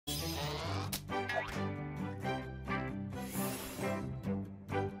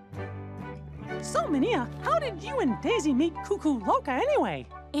So, Minnie, how did you and Daisy meet Cuckoo-Loca anyway?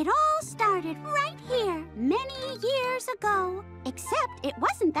 It all started right here, many years ago. Except it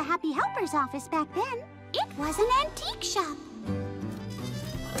wasn't the Happy Helpers office back then. It was an antique shop.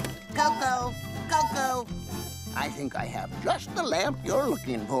 Cuckoo, Cuckoo. I think I have just the lamp you're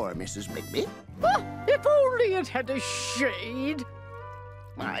looking for, Mrs. Bigby. If only it had a shade.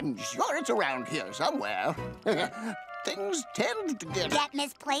 I'm sure it's around here somewhere. Things tend to get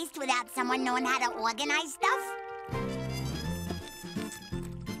misplaced without someone knowing how to organize stuff?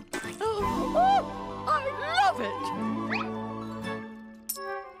 Oh, I love it!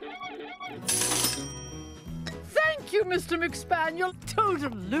 Thank you, Mr. McSpaniel.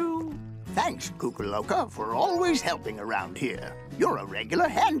 Toodaloo. Thanks, Cuckoo-Loca, for always helping around here. You're a regular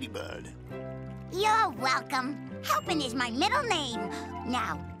handybird. You're welcome. Helping is my middle name.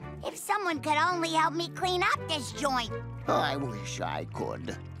 Now, if someone could only help me clean up this joint. I wish I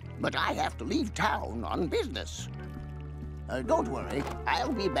could, but I have to leave town on business. Don't worry,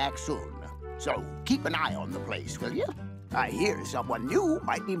 I'll be back soon. So keep an eye on the place, will you? I hear someone new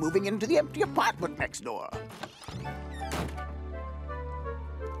might be moving into the empty apartment next door.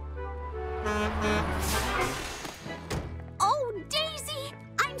 Oh, Daisy!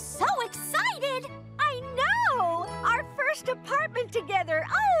 I'm so excited! I know! Our first apartment together.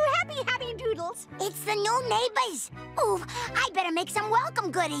 Oh, happy doodles. It's the new neighbors. Ooh, I better make some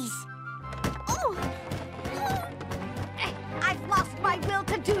welcome goodies. Oh! I've lost my will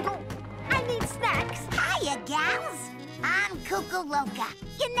to doodle. I need snacks. Hiya, gals. I'm Cuckoo-Loca,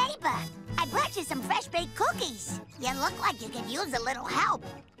 your neighbor. I brought you some fresh-baked cookies. You look like you could use a little help.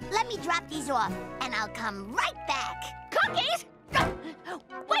 Let me drop these off, and I'll come right back. Cookies?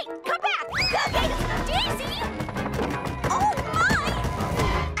 Wait, come back! Cookies! Daisy! Oh, my!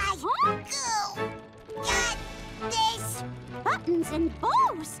 Got this. Buttons and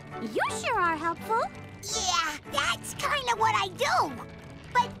bows. You sure are helpful. Yeah, that's kind of what I do.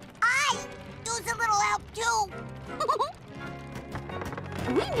 But I use a little help, too.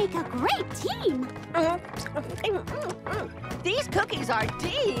 We make a great team. These cookies are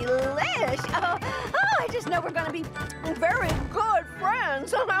delish. Oh, I just know we're going to be very good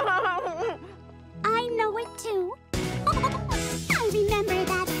friends. I know it, too. I remember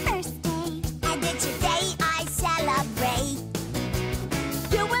that first day. And it's a day I celebrate.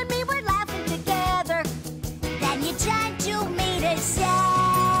 You and me were laughing together. Then you turned to me to say,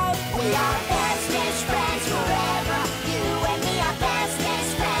 we are bestest friends forever. You and me are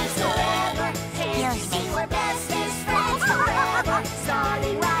bestest friends forever. You see, we're bestest friends forever.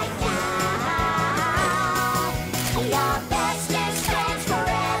 Starting right now. We are bestest friends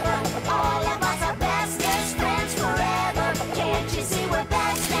forever. All of us are bestest friends forever. Can't you see we're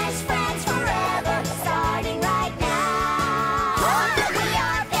bestest friends forever? Starting right now. We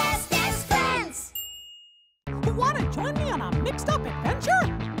are bestest friends. Want to join me on a mixed-up adventure?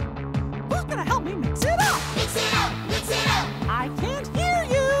 Who's gonna help me mix it up? Mix it up.